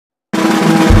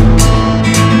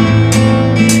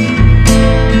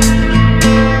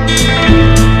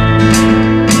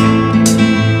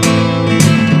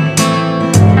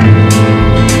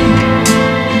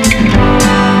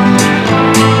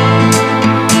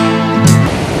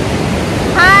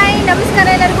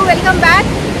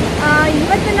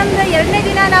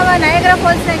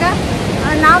ಫಾಲ್ಸ್ನಾಗ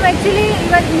ನಾವು ಆ್ಯಕ್ಚುಲಿ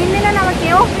ಇವತ್ತು ನಿನ್ನೆನ ನಾವು ಕೆ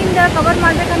ಆಫ್ ಇಂದ ಕವರ್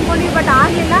ಮಾಡ್ಬೇಕು ಅಂದ್ಕೊಂಡ್ವಿ, ಬಟ್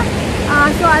ಆಗಲಿಲ್ಲ.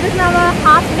 ಸೊ ಅದಕ್ಕೆ ನಾವು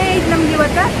ಹಾಫ್ ಡೇ ಇದು ನಮ್ಗೆ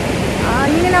ಇವತ್ತು.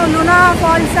 ನಿನ್ನೆ ನಾವು Luna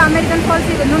falls, American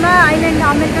falls, Luna island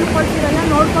American falls ಇವೆಲ್ಲ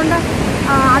ನೋಡ್ಕೊಂಡು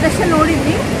ಆದಷ್ಟು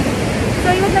ನೋಡಿದ್ವಿ. ಸೊ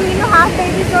ಇವತ್ತು ನಮ್ಗೆ ಇನ್ನೂ ಹಾಫ್ ಡೇ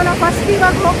ಇದೆ. ಸೊ ನಾವು ಫಸ್ಟ್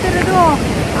ಇವಾಗ ಹೋಗ್ತಿರೋದು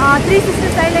ತ್ರೀ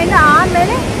ಸಿಸ್ಟರ್ಸ್ ಐಲ್ಯಾಂಡ್,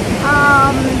 ಆಮೇಲೆ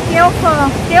ಕೆ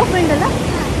ಆಫ್ ವಿಂಡ್ ಅಲ್ಲ,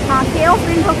 ಕೆ ಆಫ್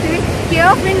ವಿಂಡ್ ಹೋಗ್ತೀವಿ. ಕೆ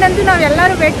ಆಫ್ ವಿಂಡ್ ಅಂತೂ ನಾವು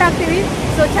ಎಲ್ಲರೂ ಬೆಟ್ ಹಾಕ್ತೀವಿ.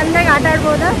 ಸೊ ಚೆಂದಾಗಿ ಆಟ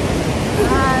ಆಡ್ಬೋದು.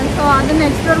 ಸೊ ಅದನ್ನು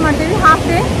ಎಕ್ಸ್ಪ್ಲೋರ್ ಮಾಡ್ತೀವಿ ಹಾಫ್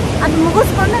ಡೇ. ಅದು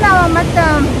ಮುಗಿಸ್ಕೊಂಡು ನಾವು ಮತ್ತು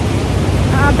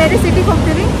ಬೇರೆ ಸಿಟಿಗೆ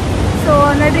ಹೋಗ್ತೀವಿ. ಸೊ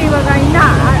ನಡ್ರಿ ಇವಾಗ ಇನ್ನು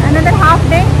ಅನದರ್ ಹಾಫ್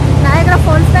ಡೇ ನಯಾಗ್ರಾ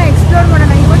ಫಾಲ್ಸ್ನ ಎಕ್ಸ್ಪ್ಲೋರ್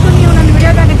ಮಾಡೋಣ. ಇವತ್ತು ನೀವು ನನ್ನ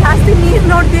ವಿಡಿಯೋದಾಗ ಜಾಸ್ತಿ ನೀರು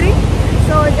ನೋಡ್ತೀರಿ.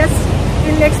 So just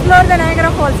will explore the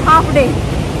ನಯಾಗ್ರಾ falls half day.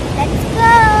 Let's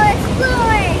go explore.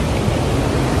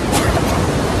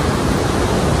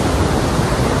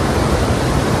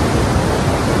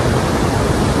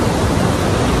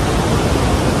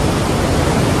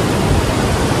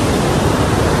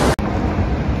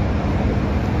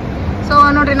 So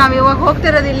ನೋಡ್ರಿ ನಾವು ಇವಾಗ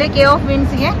ಹೋಗ್ತಿರೋದು ಇಲ್ಲಿ ಕೆ ಆಫ್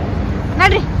ವಿಂಡ್ಸ್ಗೆ.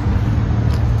 ನಡ್ರಿ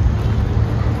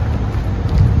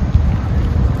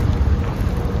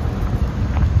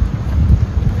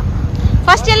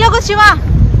ಫಸ್ಟ್ ಎಲ್ಲಿ ಹೋಗೋದು ಶಿವ?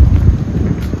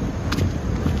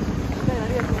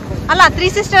 ಅಲ್ಲ, three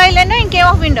sister island in K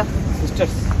of wind.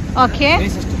 Okay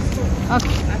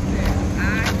okay.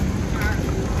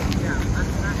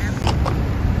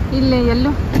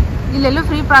 ಇಲ್ಲೆಲ್ಲೂ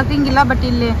free parking ಇಲ್ಲ, ಬಟ್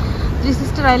ಇಲ್ಲಿ ತ್ರೀ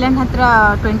ಸಿಸ್ಟರ್ ಐಲ್ಯಾಂಡ್ ಹತ್ರ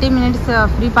 20 ಮಿನಿಟ್ಸ್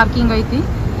ಫ್ರೀ ಪಾರ್ಕಿಂಗ್ ಐತಿ.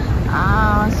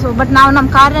 ಸೊ ಬಟ್ ನಾವು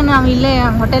ಕಾರ್ನ ನಾವು ಇಲ್ಲೇ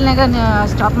ಹೋಟೆಲ್ನಾಗ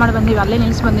ಸ್ಟಾಪ್ ಮಾಡಿ ಬಂದೀವಿ, ಅಲ್ಲೇ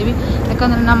ನಿಲ್ಸಿ ಬಂದೀವಿ.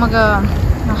 ಯಾಕಂದ್ರೆ ನಮಗೆ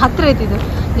ಹತ್ತಿರ ಐತಿ, ಇದು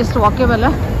ಜಸ್ಟ್ ವಾಕೇಬಲ್.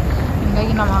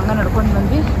 ಹಿಂಗಾಗಿ ನಾವು ಹಂಗೆ ನಡ್ಕೊಂಡು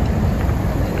ಬಂದ್ವಿ.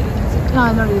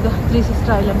 ನೋಡಿ ಇದು ತ್ರೀ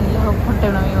ಸಿಸ್ಟರ್ ಐಲ್ಯಾಂಡ್, ಇಲ್ಲೇ ಹೋಗಿ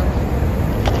ಹೊಂಟೇವೆ ನಾವು ಇವಾಗ.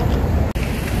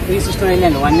 ತ್ರೀ ಸಿಸ್ಟರ್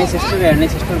ಐಲ್ಯಾಂಡ್, 1ನೇ ಸಿಸ್ಟರ್, 2ನೇ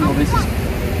ಸಿಸ್ಟರ್, 3ನೇ ಸಿಸ್ಟರ್.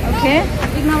 ಓಕೆ,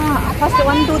 ಈಗ ನಾವು ಫಸ್ಟ್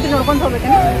 1, 2, 3 ನೋಡ್ಕೊಂಡು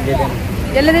ಹೋಗ್ಬೇಕೇನು?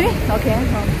 ಎಲ್ಲದೇವಿ? ಓಕೆ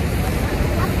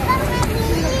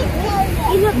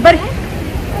ಬರ್ರಿ,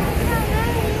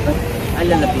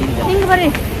 ಅಲ್ಲೆಲ್ಲ ಹಿಂಗೆ ಬರ್ರಿ.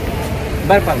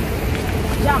 ಬರ್ಪ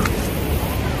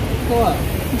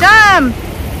ಜಾಮ್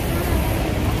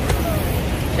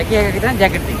ಶೆಕೆ ಹೇಗಾಗಿದೆ,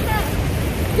 ಜಾಕೆಟ್ ತೆಗಿ.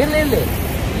 ಇರಲಿ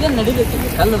ಏನು ನಡಿಬೇಕು,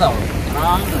 ಕಲ್ಲದಾವು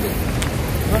ಆರಾಮ್ ನೋಡಿ.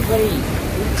 Don't worry.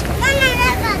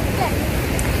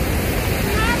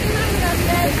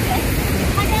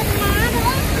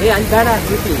 ಅಲ್ಲಿ ಬೇಡ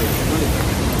ಬಿಟ್ಟು ನೋಡಿ.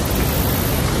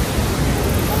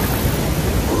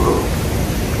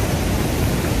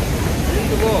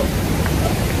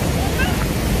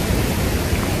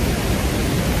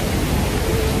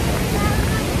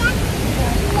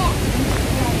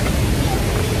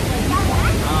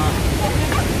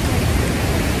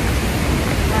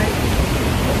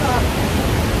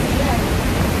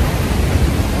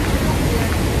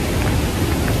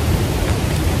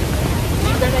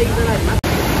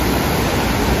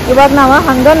 ಇವಾಗ ನಾವು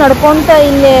ಹಂಗೆ ನಡ್ಕೊಂತ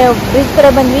ಇಲ್ಲಿ ಬ್ರಿಡ್ಜ್ ಕಡೆ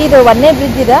ಬಂದ್ವಿ. ಇದು 1ನೇ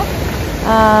ಬ್ರಿಡ್ಜ್ ಇದೆ.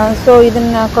 ಸೊ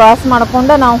ಇದನ್ನು ಕ್ರಾಸ್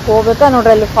ಮಾಡ್ಕೊಂಡು ನಾವು ಹೋಗ್ಬೇಕು.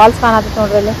 ನೋಡ್ರಿ ಅಲ್ಲಿ ಫಾಲ್ಸ್ ಕಾಣತ್ತೆ,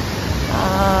 ನೋಡ್ರಿ ಅಲ್ಲಿ.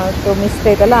 ಸೊ ಮಿಸ್ಟ್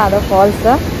ಐತಲ್ಲ, ಅದು ಫಾಲ್ಸ್.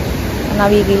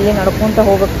 ನಾವೀಗ ಇಲ್ಲಿ ನಡ್ಕೊಂತ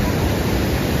ಹೋಗ್ಬೇಕು.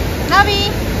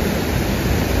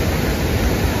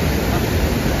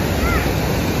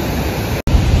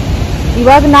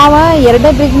 ಇವಾಗ ನಾವು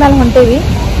 2ನೇ ಬ್ರಿಡ್ಜ್ ಮೇಲೆ ಹೊಂಟೇವಿ.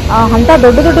 ಅಂಥ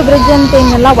ದೊಡ್ಡ ಬ್ರಿಡ್ಜ್ ಅಂತ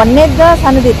ಏನಿಲ್ಲ, 1ನೇದು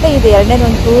ಸಣ್ಣದಿತ್ತು, ಇದು 2ನೇದು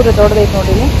ಒಂದು ಚೂರು ದೊಡ್ಡದೈತೆ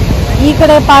ನೋಡ್ರಿ. ಇಲ್ಲಿ ಈ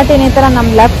ಕಡೆ ಪಾರ್ಟ್ ಏನೈತಲ್ಲ ನಮ್ಮ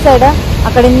ಲೆಫ್ಟ್ ಸೈಡ್, ಆ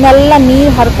ಕಡೆಯಿಂದೆಲ್ಲ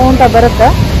ನೀರು ಹರ್ಕೊಂತ ಬರುತ್ತೆ.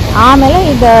 ಆಮೇಲೆ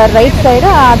ಇದು ರೈಟ್ ಸೈಡ್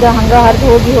ಅದು ಹಂಗೆ ಹರಿದು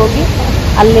ಹೋಗಿ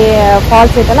ಅಲ್ಲಿ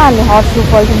ಫಾಲ್ಸ್ ಐತಲ್ಲ, ಅಲ್ಲಿ ಹಾರ್ಸ್ಶೂ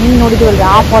ಫಾಲ್ಸ್ ನೀನು ನೋಡಿದ್ವಲ್ರಿ,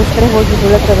 ಆ ಫಾಲ್ಸ್ ಕಡೆ ಹೋಗಿ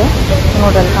ಬೀಳುತ್ತದೆ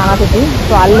ನೋಡ್ರಿ, ಅಲ್ಲಿ ಕಾಣತೈತಿ.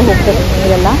 ಸೊ ಅಲ್ಲಿ ಹೋಗ್ತೈತಿ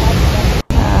ನೀರೆಲ್ಲ.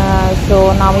 ಸೊ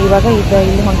ನಾವು ಇವಾಗ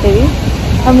ಇಲ್ಲಿ ಹೊಂಟೇವಿ.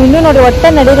 ನಾವು ಇನ್ನೂ ನೋಡಿ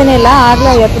ಒಟ್ಟೆ ನಡೆಯೋದೇ ಇಲ್ಲ,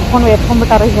 ಆಗಲೇ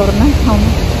ಎತ್ಕೊಂಡ್ಬಿಟ್ಟಾರ ಈಗ ಅವ್ರನ್ನ. ಅವನು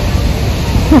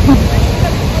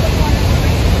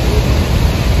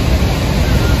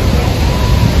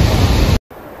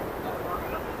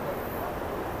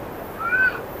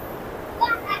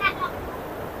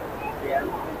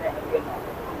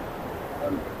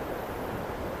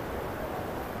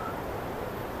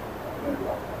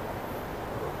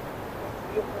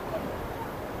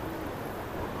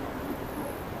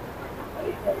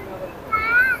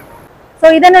ಸೊ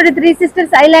ಇದೆ ನೋಡಿ ತ್ರೀ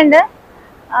ಸಿಸ್ಟರ್ಸ್ ಐಲ್ಯಾಂಡ್.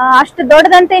 ಅಷ್ಟು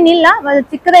ದೊಡ್ಡದಂತೇನಿಲ್ಲ,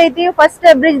 ಚಿಕ್ಕದೈತಿ. ಫಸ್ಟ್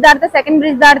ಬ್ರಿಡ್ಜ್ ದಾಟ್ತಾ, ಸೆಕೆಂಡ್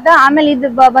ಬ್ರಿಡ್ಜ್ ದಾಟ್ತಾ, ಆಮೇಲೆ ಇದು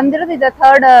ಬಂದಿರೋದು ಇದು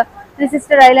ಥರ್ಡ್ ತ್ರೀ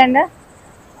ಸಿಸ್ಟರ್ ಐಲ್ಯಾಂಡ್.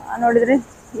 ನೋಡಿದ್ರಿ,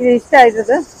 ಇದು ಇಷ್ಟ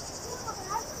ಆಯ್ತದ.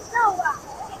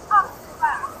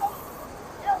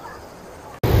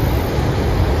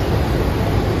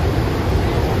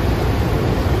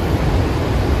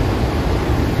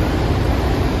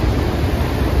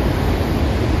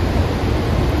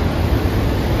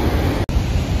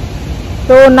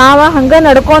 ಸೊ ನಾವು ಹಂಗೆ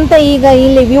ನಡ್ಕೊಂತ ಈಗ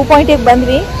ಇಲ್ಲಿ ವ್ಯೂ ಪಾಯಿಂಟಿಗೆ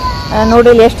ಬಂದ್ವಿ. ನೋಡಿ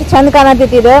ಇಲ್ಲಿ ಎಷ್ಟು ಚಂದ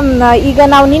ಕಾಣತೈತಿ ಇದು. ಈಗ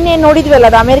ನಾವು ನಿನ್ನೆ ನೋಡಿದ್ವಲ್ಲ,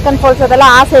 ಅದು ಅಮೆರಿಕನ್ ಫಾಲ್ಸ್ ಅದೆಲ್ಲ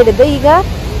ಆ ಸೈಡ್ ಇದ್ದು. ಈಗ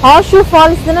ಹಾರ್ಶೂ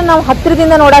ಫಾಲ್ಸ್ ನಾವು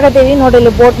ಹತ್ತಿರದಿಂದ ನೋಡಾಕತ್ತೀವಿ. ನೋಡಿ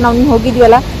ಇಲ್ಲಿ ಬೋಟ್ ನಾವು ನಿನ್ನೆ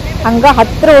ಹೋಗಿದ್ವಲ್ಲ ಹಂಗ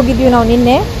ಹತ್ತಿರ ಹೋಗಿದ್ವಿ ನಾವು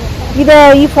ನಿನ್ನೆ.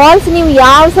 ಈ ಫಾಲ್ಸ್ ನೀವು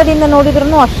ಯಾವ ಸೈಡಿಂದ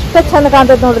ನೋಡಿದ್ರು ಅಷ್ಟ ಚಂದ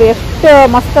ಕಾಣ್ತೈತಿ ನೋಡ್ರಿ. ಎಷ್ಟು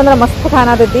ಮಸ್ತ್ ಅಂದ್ರೆ ಮಸ್ತ್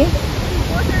ಕಾಣತೈತಿ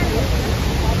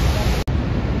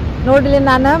ನೋಡ್ರಿ.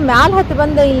 ನಾನು ಮ್ಯಾಲ ಹತ್ತಿ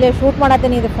ಬಂದು ಇಲ್ಲಿ ಶೂಟ್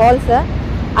ಮಾಡತ್ತೇನೆ. ಇದು ಫಾಲ್ಸ್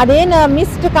ಅದೇನು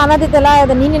ಮಿಸ್ಟ್ ಕಾಣತೈತಲ್ಲ,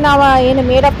 ಅದು ನಿನ್ನೆ ನಾವು ಏನು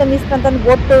ಮೇಡ್ ಆಫ್ ದ ಮಿಸ್ಟ್ ಅಂತಂದು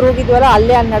ಬೋಟ್ ಟೂರ್ ಹೋಗಿದ್ವಲ್ಲ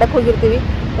ಅಲ್ಲೇ ಅಲ್ಲಿ ನಡಕ್ ಹೋಗಿರ್ತೀವಿ.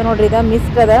 ನೋಡ್ರಿ ಇದು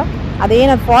ಮಿಸ್ಟ್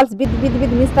ಅದೇನು ಫಾಲ್ಸ್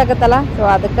ಬಿದ್ದು ಮಿಸ್ಟ್ ಆಗತ್ತಲ್ಲ, ಸೊ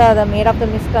ಅದಕ್ಕೆ ಅದು ಮೇಡ್ ಆಫ್ ದ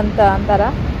ಮಿಸ್ಟ್ ಅಂತ ಅಂತಾರ.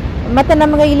 ಮತ್ತು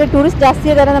ನಮ್ಗೆ ಇಲ್ಲಿ ಟೂರಿಸ್ಟ್ ಜಾಸ್ತಿ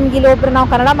ಇದಾರೆ. ನಮ್ಗೆ ಇಲ್ಲಿ ಒಬ್ರು ನಾವು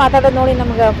ಕನ್ನಡ ಮಾತಾಡೋದು ನೋಡಿ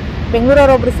ನಮ್ಗೆ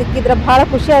ಬೆಂಗಳೂರವ್ರು ಒಬ್ರು ಸಿಕ್ಕಿದ್ರೆ ಭಾಳ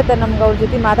ಖುಷಿ ಆಯ್ತು ನಮ್ಗೆ. ಅವ್ರ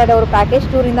ಜೊತೆ ಮಾತಾಡೋರು ಪ್ಯಾಕೇಜ್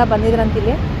ಟೂರಿಂದ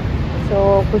ಬಂದಿದ್ರಂತಿಲ್ಲಿ, ಸೊ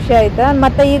ಖುಷಿ ಆಯ್ತು.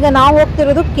 ಮತ್ತು ಈಗ ನಾವು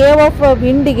ಹೋಗ್ತಿರೋದು ಕೇವ್ ಆಫ್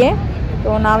ವಿಂಡಿಗೆ.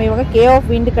 ಸೊ ನಾವು ಇವಾಗ ಕೇವ್ ಆಫ್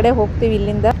ವಿಂಡ್ ಕಡೆ ಹೋಗ್ತೀವಿ.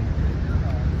 ಇಲ್ಲಿಂದ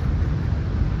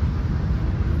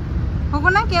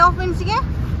ಹೋಗೋಣ ಕೇವ್ ಆಫ್ ವಿಂಡ್ಸ್ಗೆ.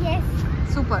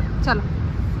 ಸೂಪರ್, ಚಲೋ.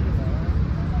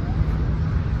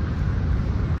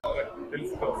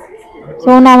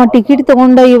 ಸೊ ನಾವು ಟಿಕೆಟ್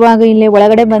ತೊಗೊಂಡು ಇವಾಗ ಇಲ್ಲಿ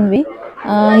ಒಳಗಡೆ ಬಂದ್ವಿ.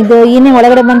 ಇದು ಏನೇ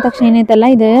ಒಳಗಡೆ ಬಂದ ತಕ್ಷಣ ಏನೈತಲ್ಲ,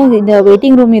 ಇದು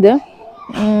ವೇಟಿಂಗ್ ರೂಮ್. ಇದು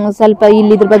ಸ್ವಲ್ಪ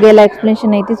ಇಲ್ಲಿ ಇದ್ರ ಬಗ್ಗೆ ಎಲ್ಲ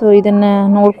ಎಕ್ಸ್ಪ್ಲೇಷನ್ ಐತಿ. ಸೊ ಇದನ್ನು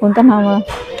ನೋಡ್ಕೊಂತ ನಾವು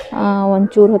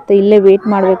ಒಂಚೂರು ಹೊತ್ತು ಇಲ್ಲೇ ವೇಟ್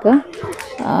ಮಾಡ್ಬೇಕು.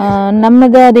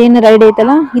 ನಮ್ಮದು ಅದೇನು ರೈಡ್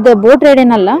ಐತಲ್ಲ, ಇದು ಬೋಟ್ ರೈಡ್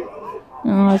ಏನಲ್ಲ.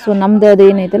 ಸೊ ನಮ್ದು ಅದು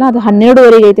ಏನೈತಲ್ಲ ಅದು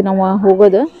 12:30 ಐತಿ ನಾವು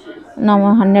ಹೋಗೋದು. ನಾವು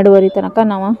 12:30 ತನಕ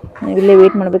ನಾವು ಇಲ್ಲೇ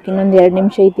ವೇಟ್ ಮಾಡ್ಬೇಕು. ಇನ್ನೊಂದು 2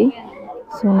 ನಿಮಿಷ ಐತಿ.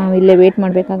 ಸೊ ನಾವು ಇಲ್ಲೇ ವೇಟ್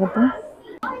ಮಾಡಬೇಕಾಗತ್ತೆ.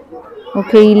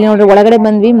 ಓಕೆ, ಇಲ್ಲಿ ನೋಡ್ರಿ ಒಳಗಡೆ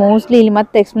ಬಂದ್ವಿ. ಮೋಸ್ಟ್ಲಿ ಇಲ್ಲಿ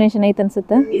ಮತ್ತೆ ಎಕ್ಸ್ಪ್ಲನೇಷನ್ ಐತೆ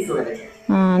ಅನ್ಸುತ್ತೆ.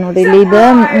 ನೋಡ್ರಿ ಇಲ್ಲಿ ಇದು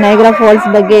ನೈಗ್ರಾ ಫಾಲ್ಸ್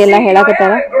ಬಗ್ಗೆ ಎಲ್ಲ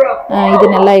ಹೇಳಕತ್ತಾರ,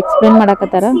 ಇದನ್ನೆಲ್ಲ ಎಕ್ಸ್ಪ್ಲೇನ್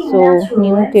ಮಾಡಕತ್ತಾರ. ಸೊ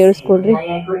ನೀವು ಕೇಳಿಸ್ಕೊಡ್ರಿ.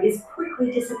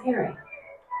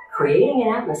 Creating an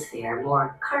atmosphere more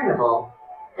carnival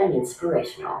than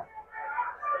inspirational.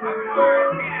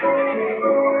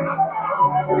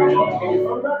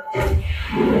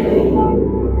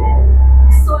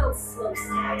 Soiled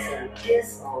smokestacks and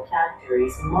dismal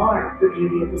factories mar the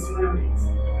beauty of the surroundings.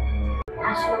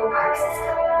 National Park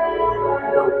System.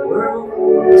 The world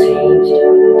changed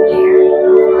here.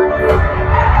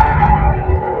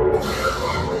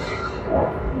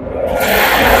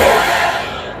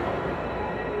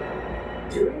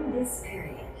 During this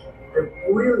period, the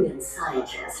brilliant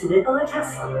scientist Nikola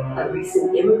Tesla, a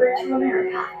recent immigrant to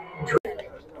America.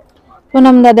 So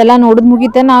ನಮ್ದು ಅದೆಲ್ಲ ನೋಡಿದ್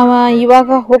ಮುಗಿತೆ. ನಾವು ಇವಾಗ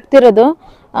ಹೋಗ್ತಿರೋದು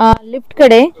lift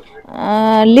ಕಡೆ.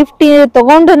 Lift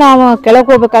ತಗೊಂಡು ನಾವು ಕೆಳಗೆ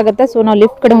ಹೋಗ್ಬೇಕಾಗತ್ತೆ. ಸೊ ನಾವು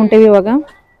ಲಿಫ್ಟ್ ಕಡೆ ಹೊಂಟೇವಿ ಇವಾಗ.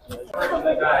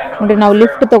 ನೋಡ್ರಿ ನಾವು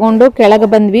ಲಿಫ್ಟ್ ತಗೊಂಡು ಕೆಳಗೆ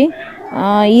ಬಂದ್ವಿ.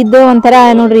 ಇದು ಒಂಥರ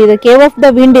ನೋಡ್ರಿ, ಇದು ಕೇವ್ ಆಫ್ ದ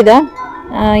ವಿಂಡ್ ಇದೆ.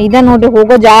 ನೋಡ್ರಿ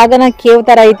ಹೋಗೋ ಜಾಗನ ಕೇವ್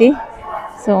ತರ ಐತಿ.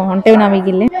 ಸೊ ಹೊಂಟೇವಿ ನಾವೀಗ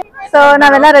ಇಲ್ಲಿ. ಸೊ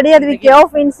ನಾವೆಲ್ಲ ರೆಡಿ ಆದ್ವಿ ಕೇವ್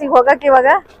ಆಫ್ ವಿಂಡ್ಸಿಗೆ ಹೋಗಕ್ಕೆ. ಇವಾಗ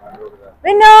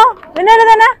ವಿನ್ನು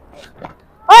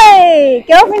ಓಯ್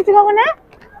ಕೇವ್ ಆಫ್ ವಿಂಡ್ಸಿಗೆ ಹೋಗೋಣ.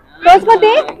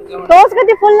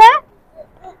 ತೋರ್ಸ್ಕೊತಿ ಫುಲ್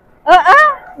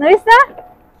ನವಿಸ್ತಾ.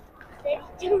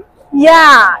 ಯಾ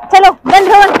ಚಲೋ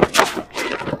ಬನ್ರಿ ಹೋಗೋಣ.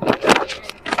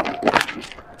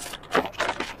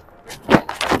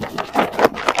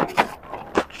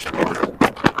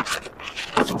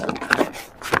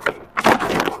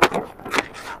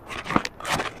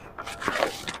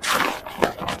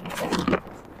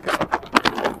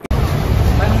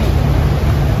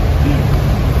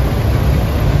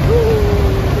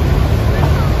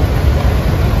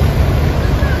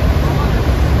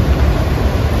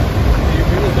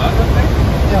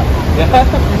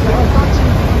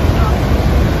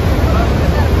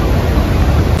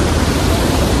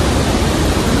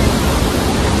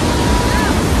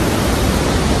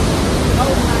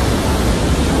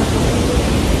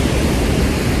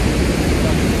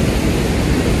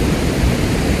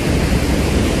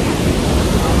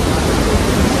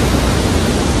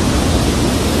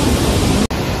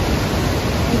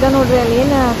 ನೋಡ್ರಿ ಅಲ್ಲಿ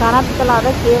ಏನು ಕಾಣತ್ತಲ್ಲ ಅದ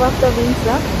ಕೇವ್ ಆಫ್ ದ ವಿಂಡ್ಸ್.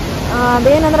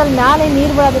 ಅದೇನಂದ್ರೆ ಅಲ್ಲಿ ಮ್ಯಾಲೆ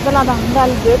ನೀರು ಬೀಳತ್ತಲ್ಲ, ಅದು ಹಂಗೆ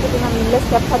ಅಲ್ಲಿ ಬೀಳ್ತೈತಿ. ನಾವು ಇಲ್ಲೇ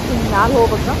ಸ್ಟೆಪ್ ಹತ್ತಿ ಮ್ಯಾಲೆ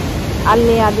ಹೋಗ್ಬೇಕು.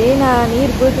 ಅಲ್ಲಿ ಅದೇನು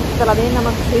ನೀರು ಬೀಳ್ತಿರ್ತಲ್ಲ, ಅದೇನು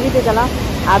ನಮಗೆ ಸಿಡಿತೈತಲ್ಲ,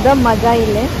 ಅದ ಮಜಾ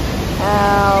ಇಲ್ಲೇ.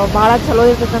 ಭಾಳ ಚಲೋ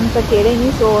ಇರ್ತೈತಂತ ಕೇಳೀನಿ.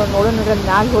 ಸೊ ನೋಡೋಣ ನೋಡ್ರಿ ಅಲ್ಲಿ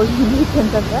ಮ್ಯಾಲೆ ಹೋಗಿ ಹಿಂಗಿತ್ತು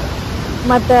ಅಂತಂದ್ರೆ.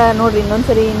 ಮತ್ತು ನೋಡ್ರಿ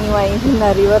ಇನ್ನೊಂದ್ಸರಿ ನೀವು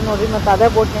ಇದನ್ನ ರಿವರ್ ನೋಡ್ರಿ. ಮತ್ತು ಅದೇ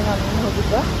ಬೋಟ್ನಾಗ ನಾವು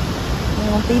ಹೋಗಿದ್ದು.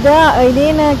 ಮತ್ತು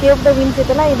ಇದೇನು ಕೇವ್ ಆಫ್ ದ ವಿಂಡ್ಸ್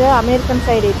ಐತಲ್ಲ, ಇದು ಅಮೇರಿಕನ್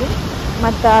ಸೈಡ್ ಐತಿ.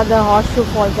 ಮತ್ತು ಅದು ಹಾರ್ಶೂ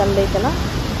ಫಾಲ್ಸ್ ಅಲ್ಲಿ ಐತಲ್ಲ.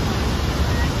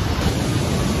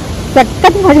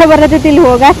 ಸಖತ್ ಮಜಾ ಬರತೈತಿ ಇಲ್ಲಿ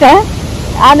ಹೋಗಾಕ.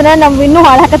 ಆದ್ರೆ ನಮ್ಗೆ ಇನ್ನೂ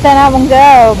ಹಾಳಾಕತ್ತಾನ. ಅವಂಗ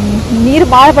ನೀರು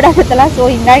ಭಾಳ ಬಿಡಾಕತ್ತಲ್ಲ, ಸೊ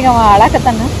ಹಿಂಗಾಗಿ ಅವ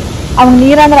ಹಾಳಾಕತ್ತಾನ. ಅವಂಗ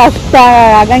ನೀರಂದ್ರೆ ಅಷ್ಟು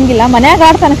ಆಗಂಗಿಲ್ಲ. ಮನ್ಯಾಗ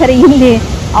ಆಡ್ತಾನೆ ಖರೆ, ಇಲ್ಲಿ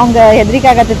ಅವಂಗ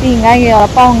ಹೆದ್ರಿಕೆ ಆಗತ್ತೈತಿ. ಹಿಂಗಾಗಿ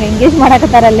ಅಪ್ಪ ಅವಂಗ ಎಂಗೇಜ್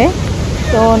ಮಾಡಾಕತ್ತಾರಲ್ಲಿ.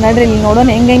 ಸೊ ನಡ್ರಿ ಇಲ್ಲಿ ನೋಡೋಣ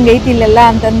ಹೆಂಗೆ ಐತಿ ಇಲ್ಲೆಲ್ಲ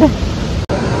ಅಂತಂದು.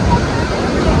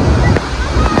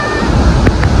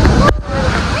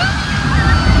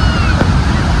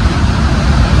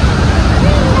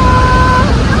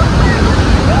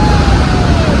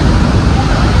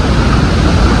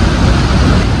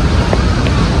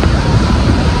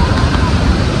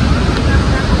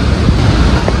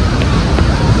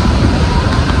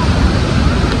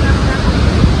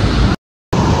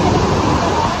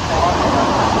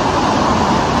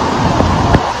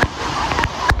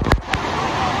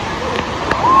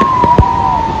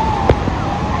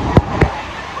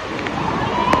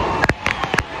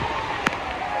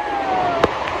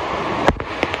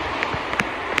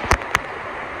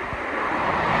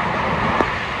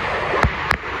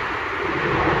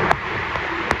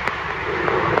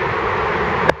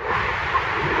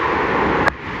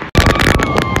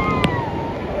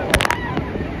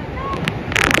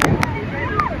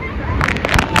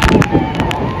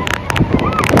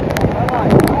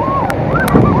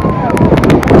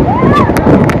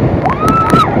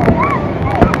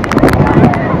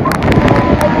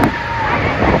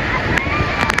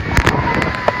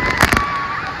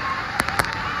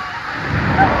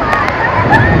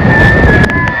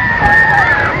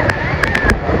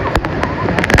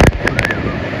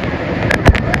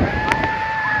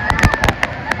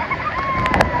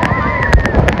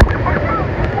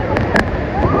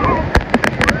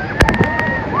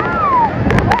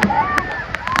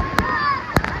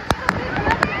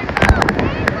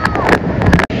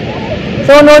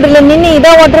 ಸೊ ನೋಡ್ರಿ ನಿನ್ನೆ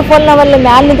ಇದೇ ವಾಟರ್ ಫಾಲ್ ನಾವಲ್ಲಿ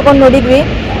ಮ್ಯಾಲೆ ನಿಂತ್ಕೊಂಡು ನೋಡಿದ್ವಿ.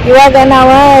 ಇವಾಗ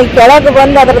ನಾವು ಕೆಳಗೆ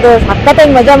ಬಂದು ಅದ್ರದ್ದು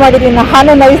ಸಖತ್ತಾಗಿ ಮಜಾ ಮಾಡಿದ್ವಿ.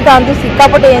 ನಾನು ನೈಸ್ತಾ ಅಂತೂ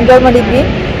ಸಿಕ್ಕಾಪಟ್ಟೆ ಎಂಜಾಯ್ ಮಾಡಿದ್ವಿ.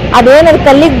 ಅದೇನದು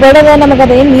ಕಲ್ಲಿಗೆ ಬೆಳೆದ ನಮಗೆ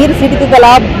ಅದೇನು ನೀರು ಸಿಡಿತಿದ್ದಲ್ಲ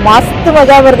ಮಸ್ತ್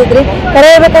ಮಜಾ ಬರ್ತಿದ್ರಿ. ಕರೆ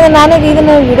ಹೇಳ್ಬೇಕಂದ್ರೆ ನನಗೆ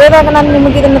ಇದನ್ನು ವಿಡಿಯೋದಾಗ ನಾನು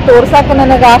ನಿಮಗೆ ಇದನ್ನು ತೋರ್ಸಾಕ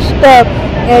ನನಗೆ ಅಷ್ಟು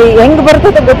ಹೆಂಗೆ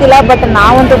ಬರ್ತದೆ ಗೊತ್ತಿಲ್ಲ. ಬಟ್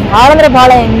ನಾವಂತೂ ಭಾಳ ಅಂದ್ರೆ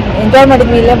ಭಾಳ ಎಂಜಾಯ್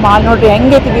ಮಾಡಿದ್ವಿ. ಇಲ್ಲೇ ಭಾಳ ನೋಡ್ರಿ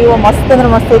ಹೆಂಗೈತಿ ವ್ಯೂ ಮಸ್ತ್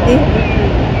ಅಂದ್ರೆ ಮಸ್ತ್ ಐತಿ.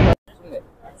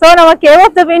 ಸೊ ನಾವು ಕೇವ್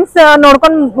ಆಫ್ ದ ವಿಂಡ್ಸ್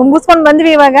ನೋಡ್ಕೊಂಡು ಮುಗಿಸ್ಕೊಂಡು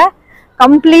ಬಂದ್ವಿ. ಇವಾಗ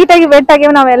ಕಂಪ್ಲೀಟ್ ಆಗಿ ವೆಟ್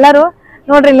ಆಗಿವಿ ನಾವೆಲ್ಲರೂ.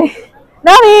 ನೋಡ್ರಿ ಇಲ್ಲಿ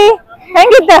ನೋಡಿ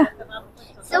ಹೆಂಗಿತ್ತ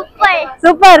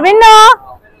ಸೂಪರ್ ವಿನ್ನು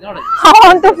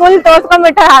ಅವಂತೂ ಫುಲ್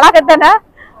ತೋರ್ಸ್ಕೊಂಡ್ಬಿಟ್ಟ ಹಾಳಾಕತ್ತಾನ.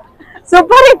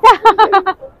 ಸೂಪರ್ ಇತ್ತ.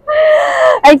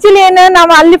 ಆಕ್ಚುಲಿ ಏನು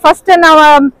ನಾವು ಅಲ್ಲಿ ಫಸ್ಟ್ ನಾವು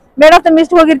ಬೇಡ ಆಫ್ ದ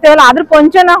ಮಿಸ್ಟ್ ಹೋಗಿರ್ತೇವಲ್ಲ ಅದ್ರ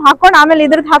ಪೊಂಚ ನಾವು ಹಾಕೊಂಡು ಆಮೇಲೆ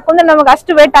ಇದ್ರದ್ದು ಹಾಕೊಂಡ್ರೆ ನಮಗೆ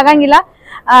ಅಷ್ಟು ವೇಟ್ ಆಗಂಗಿಲ್ಲ.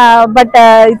 ಬಟ್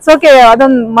ಇಟ್ಸ್ ಓಕೆ,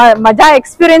 ಅದೊಂದು ಮಜಾ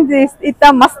ಎಕ್ಸ್ಪೀರಿಯನ್ಸ್ ಇತ್ತ,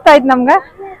 ಮಸ್ತ್ ಆಯ್ತು ನಮ್ಗೆ.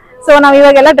 ಸೊ ನಾವ್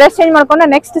ಇವಾಗೆಲ್ಲ ಡ್ರೆಸ್ ಚೇಂಜ್ ಮಾಡ್ಕೊಂಡು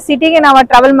ನೆಕ್ಸ್ಟ್ ಸಿಟಿಗೆ ನಾವು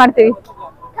ಟ್ರಾವೆಲ್ ಮಾಡ್ತೀವಿ.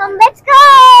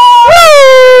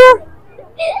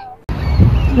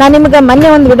 ನಾನು ನಿಮ್ಗೆ ಮೊನ್ನೆ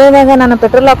ಒಂದು ವಿಡಿಯೋದಾಗ ನಾನು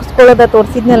ಪೆಟ್ರೋಲ್ ಹಾಕಿಸ್ಕೊಳ್ಳೋದ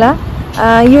ತೋರಿಸಿದ್ನಲ್ಲ.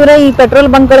 ಇವರ ಈ ಪೆಟ್ರೋಲ್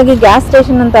ಬಂಕ್ಗಳಿಗೆ ಗ್ಯಾಸ್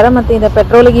ಸ್ಟೇಷನ್ ಅಂತಾರ, ಮತ್ತೆ ಇದು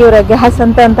ಪೆಟ್ರೋಲ್ಗೆ ಇವರ ಗ್ಯಾಸ್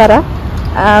ಅಂತ ಅಂತಾರ.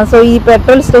 ಸೊ ಈ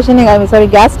ಪೆಟ್ರೋಲ್ ಸ್ಟೇಷನ್ಯಾಗ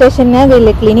ಗ್ಯಾಸ್ ಸ್ಟೇಷನ್ಯಾಗ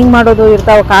ಇಲ್ಲಿ ಕ್ಲೀನಿಂಗ್ ಮಾಡೋದು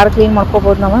ಇರ್ತಾವ, ಕಾರ್ ಕ್ಲೀನ್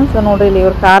ಮಾಡ್ಕೋಬಹುದು ನಾವು. ಸೊ ನೋಡ್ರಿ ಇಲ್ಲಿ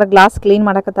ಇವ್ರ ಕಾರ್ ಗ್ಲಾಸ್ ಕ್ಲೀನ್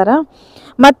ಮಾಡಕತ್ತಾರ.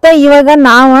 ಮತ್ತೆ ಇವಾಗ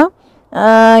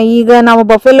ಈಗ ನಾವು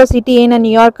ಬಫೆಲೋ ಸಿಟಿ ಏನು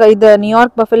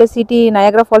ನ್ಯೂಯಾರ್ಕ್ ಬಫೆಲೋ ಸಿಟಿ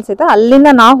ನಯಾಗ್ರಾ ಫಾಲ್ಸ್ ಐತೆ, ಅಲ್ಲಿಂದ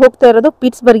ನಾವು ಹೋಗ್ತಾ ಇರೋದು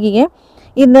ಪಿಟ್ಸ್ಬರ್ಗಿಗೆ.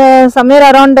 ಇದು ಸಮೇರ್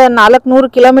ಅರೌಂಡ್ 400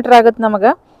 ಕಿಲೋಮೀಟರ್ ಆಗುತ್ತೆ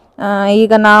ನಮಗೆ.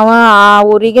 ಈಗ ನಾವು ಆ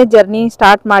ಊರಿಗೆ ಜರ್ನಿ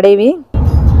ಸ್ಟಾರ್ಟ್ ಮಾಡೇವಿ.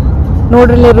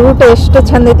 ನೋಡ್ರಿ ಇಲ್ಲಿ ರೂಟ್ ಎಷ್ಟು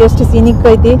ಚಂದ ಐತಿ, ಎಷ್ಟು ಸೀನಿಕ್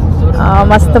ಐತಿ,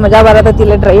 ಮಸ್ತ್ ಮಜಾ ಬರತೈತಿ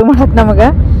ಇಲ್ಲಿ ಡ್ರೈವ್ ಮಾಡಕ್ ನಮಗೆ.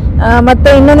 ಮತ್ತೆ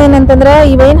ಇನ್ನೊಂದೇನಂತಂದ್ರೆ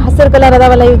ಇವೇನು ಹಸಿರು ಕಲರ್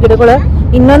ಅದಾವಲ್ಲ ಇವ್ ಗಿಡಗಳು,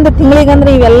 ಇನ್ನೊಂದು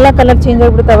ತಿಂಗಳಿಗಂದ್ರೆ ಇವೆಲ್ಲ ಕಲರ್ ಚೇಂಜ್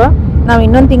ಆಗಿಬಿಡ್ತಾವ. ನಾವು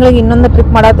ಇನ್ನೊಂದು ತಿಂಗಳಿಗೆ ಇನ್ನೊಂದು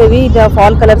ಟ್ರಿಪ್ ಮಾಡತ್ತೇವಿ ಇದು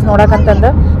ಫಾಲ್ ಕಲರ್ಸ್ ನೋಡಕಂತಂದು.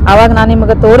 ಅವಾಗ ನಾನು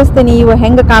ನಿಮಗೆ ತೋರಿಸ್ತೀನಿ ಇವು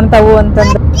ಹೆಂಗೆ ಕಾಣ್ತಾವು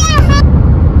ಅಂತಂದು.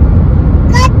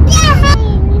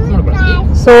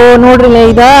 ಸೊ ನೋಡ್ರಿ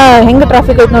ಇದ ಹೆಂಗೆ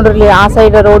ಟ್ರಾಫಿಕ್ ಐತಿ ನೋಡ್ರಿ ಆ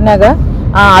ಸೈಡ್ ರೋಡ್ನ್ಯಾಗ,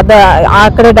 ಆ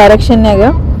ಕಡೆ ಡೈರೆಕ್ಷನ್ಯಾಗ.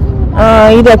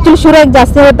 ಇದು ಆಕ್ಚುಲಿ ಶುರು ಆಗಿ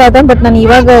ಜಾಸ್ತಿ ಹೊತ್ತಾಯ್ತ, ಬಟ್ ನಾನು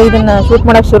ಇವಾಗ ಇದನ್ನ ಶೂಟ್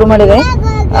ಮಾಡಕ್ ಶುರು ಮಾಡಿದೆ.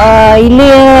 ಇಲ್ಲಿ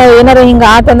ಏನಾರ ಹಿಂಗ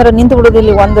ಆತಂದ್ರೆ ನಿಂತು ಬಿಡೋದು,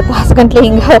 ಇಲ್ಲಿ 1 ತಾಸು ಗಂಟ್ಲೆ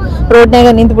ಹಿಂಗ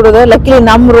ರೋಡ್ನ್ಯಾಗ ನಿಂತು ಬಿಡೋದು. ಲಕ್ಲಿ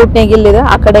ನಮ್ಮ ರೂಟ್ನ್ಯಾಗ ಇಲ್ಲಿದೆ,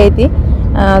 ಆ ಕಡೆ ಐತಿ.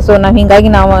 ಸೊ ನಾವ್ ಹಿಂಗಾಗಿ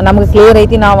ನಮ್ಗೆ ಕ್ಲಿಯರ್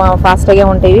ಐತಿ, ನಾವು ಫಾಸ್ಟ್ ಆಗಿ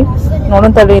ಹೊಂಟೇವಿ.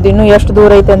 ನೋಡೋಣ ತಡ್ರಿ ಇದು ಇನ್ನೂ ಎಷ್ಟು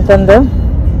ದೂರ ಐತಿ ಅಂತಂದು.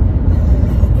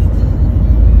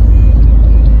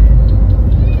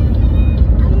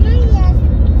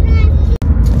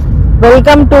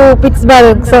 Welcome to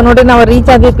Pittsburgh. ಸೊ ನೋಡ್ರಿ ನಾವು ರೀಚ್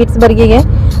ಆದ್ವಿ ಪಿಟ್ಸ್ಬರ್ಗಿಗೆ.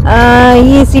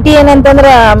 ಈ ಸಿಟಿ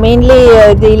ಏನಂತಂದ್ರೆ ಮೇನ್ಲಿ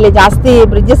ಇಲ್ಲಿ ಜಾಸ್ತಿ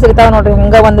ಬ್ರಿಡ್ಜಸ್ ಇರ್ತಾವ ನೋಡ್ರಿ.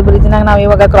 ಹಿಂಗ ಒಂದು ಬ್ರಿಡ್ಜ್ನಾಗ ನಾವು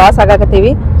ಇವಾಗ ಕ್ರಾಸ್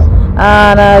ಆಗಾಕತ್ತೀವಿ.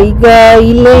 ಈಗ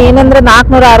ಇಲ್ಲಿ ಏನಂದ್ರೆ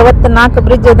 464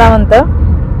 ಬ್ರಿಡ್ಜ್ ಅದಾವಂತ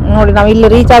ನೋಡಿ. ನಾವು ಇಲ್ಲಿ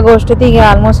ರೀಚ್ ಆಗೋ ಅಷ್ಟೊತ್ತಿಗೆ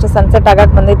ಆಲ್ಮೋಸ್ಟ್ ಸನ್ಸೆಟ್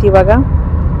ಆಗಕ್ ಬಂದೈತಿ ಇವಾಗ.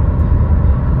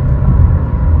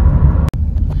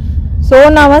 ಸೊ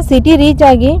ನಾವು ಸಿಟಿ ರೀಚ್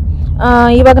ಆಗಿ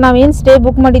ಇವಾಗ ನಾವೇನು ಸ್ಟೇ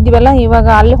ಬುಕ್ ಮಾಡಿದ್ದೀವಲ್ಲ ಇವಾಗ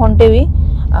ಅಲ್ಲಿ ಹೊಂಟೇವಿ.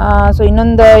 ಸೊ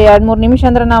ಇನ್ನೊಂದು 2-3 ನಿಮಿಷ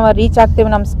ಅಂದ್ರೆ ನಾವು ರೀಚ್ ಆಗ್ತೇವೆ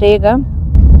ನಮ್ಮ ಸ್ಟೇಗ.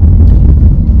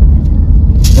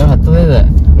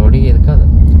 ರೋಡಿಗೆ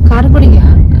ಕಾರ್ ಬಡಿಗೆ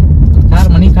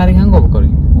ಕಾರಿಗೆ ಹಂಗೆ ಹೋಗ್ಬೇಕು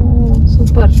ಅವ್ರಿಗೆ.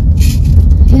 ಸೂಪರ್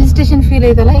ಹಿಲ್ ಸ್ಟೇಷನ್ ಫೀಲ್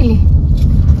ಐತಲ್ಲ ಇಲ್ಲಿ.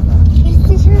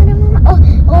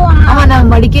 ನಾವು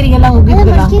ಮಡಿಕೇರಿಗೆಲ್ಲ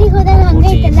ಹೋಗಿದ್ವಲ್ಲ.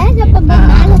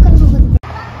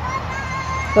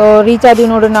 ಸೊ ರೀಚ್ ಆದ್ವಿ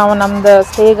ನೋಡ್ರಿ ನಾವು ನಮ್ದು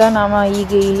ಸ್ಟೇಗ. ನಾವು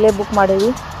ಈಗ ಇಲ್ಲೇ ಬುಕ್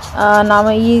ಮಾಡೀವಿ. ನಾವು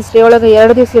ಈ ಸ್ಟೇ ಒಳಗೆ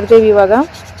 2 ದಿವಸ ಇರ್ತೇವೆ ಇವಾಗ.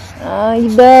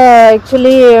 ಇದು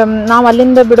ಆ್ಯಕ್ಚುಲಿ ನಾವು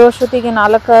ಅಲ್ಲಿಂದ ಬಿಡೋ ಅಷ್ಟೊತ್ತಿಗೆ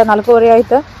 4:30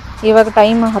 ಆಯ್ತು. ಇವಾಗ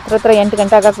ಟೈಮ್ ಹತ್ರ 8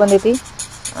 ಗಂಟೆ ಆಗಕ್ಕೆ ಬಂದೈತಿ.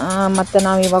 ಮತ್ತು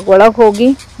ನಾವು ಇವಾಗ ಒಳಗೆ ಹೋಗಿ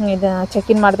ಇದು ಚೆಕ್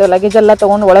ಇನ್ ಮಾಡ್ತೇವೆ. ಲಗೇಜ್ ಎಲ್ಲ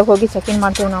ತೊಗೊಂಡು ಒಳಗೆ ಹೋಗಿ ಚೆಕ್ ಇನ್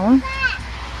ಮಾಡ್ತೇವೆ ನಾವು.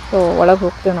 ಸೊ ಒಳಗೆ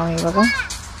ಹೋಗ್ತೇವೆ ನಾವು ಇವಾಗ.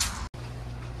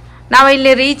 ನಾವು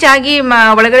ಇಲ್ಲಿ ರೀಚ್ ಆಗಿ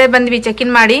ಒಳಗಡೆ ಬಂದ್ವಿ ಚೆಕ್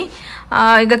ಇನ್ ಮಾಡಿ.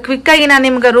 ಈಗ ಕ್ವಿಕ್ಕಾಗಿ ನಾನು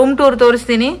ನಿಮ್ಗೆ ರೂಮ್ ಟೂರ್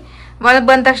ತೋರಿಸ್ತೀನಿ. ಒಳಗೆ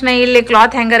ಬಂದ ತಕ್ಷಣ ಇಲ್ಲಿ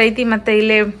ಕ್ಲಾತ್ ಹ್ಯಾಂಗರ್ ಐತಿ, ಮತ್ತು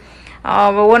ಇಲ್ಲಿ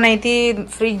ಓವನ್ ಐತಿ,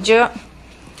 ಫ್ರಿಜ್,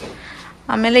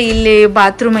 ಆಮೇಲೆ ಇಲ್ಲಿ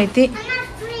ಬಾತ್ರೂಮ್ ಐತಿ.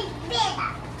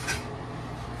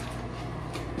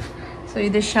 ಸೊ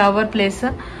ಇದು ಶವರ್ ಪ್ಲೇಸ್.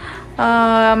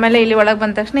 ಆಮೇಲೆ ಇಲ್ಲಿ ಒಳಗೆ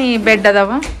ಬಂದ ತಕ್ಷಣ ಈ ಬೆಡ್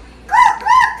ಅದಾವ.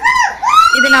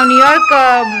 ಇದು ನಾವು ನ್ಯೂಯಾರ್ಕ್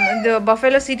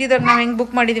ಬಫೆಲೋ ಸಿಟಿದಾಗ ನಾವು ಹೆಂಗೆ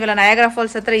ಬುಕ್ ಮಾಡಿದ್ವಲ್ಲ ನಯಾಗ್ರಾ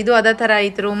ಫಾಲ್ಸ್ ಹತ್ರ, ಇದು ಅದೇ ಥರ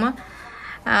ಐತಿ ರೂಮ್.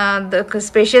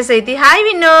 ಸ್ಪೇಷಿಯಸ್ ಐತಿ. ಹಾಯ್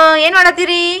ವಿನ್ನು, ಏನು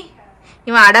ಮಾಡತ್ತೀರಿ?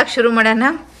 ಇವ ಆಡಕ್ಕೆ ಶುರು ಮಾಡ್ಯಾನ,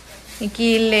 ಈಕಿ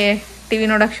ಇಲ್ಲಿ TV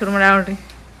ನೋಡಕ್ಕೆ ಶುರು ಮಾಡ್ಯಾಳ ನೋಡ್ರಿ.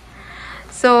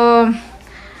 ಸೊ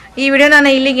ಈ ವಿಡಿಯೋ ನಾನು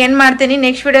ಇಲ್ಲಿಗೆ ಎಂಡ್ ಮಾಡ್ತೀನಿ.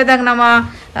 ನೆಕ್ಸ್ಟ್ ವಿಡಿಯೋದಾಗ ನಾವು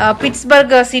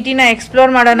ಪಿಟ್ಸ್ಬರ್ಗ್ ಸಿಟಿನ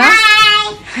ಎಕ್ಸ್ಪ್ಲೋರ್ ಮಾಡೋಣ.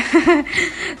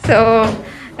 ಸೊ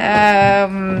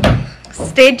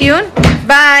ಸ್ಟೇ ಟ್ಯೂನ್,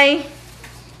 ಬಾಯ್.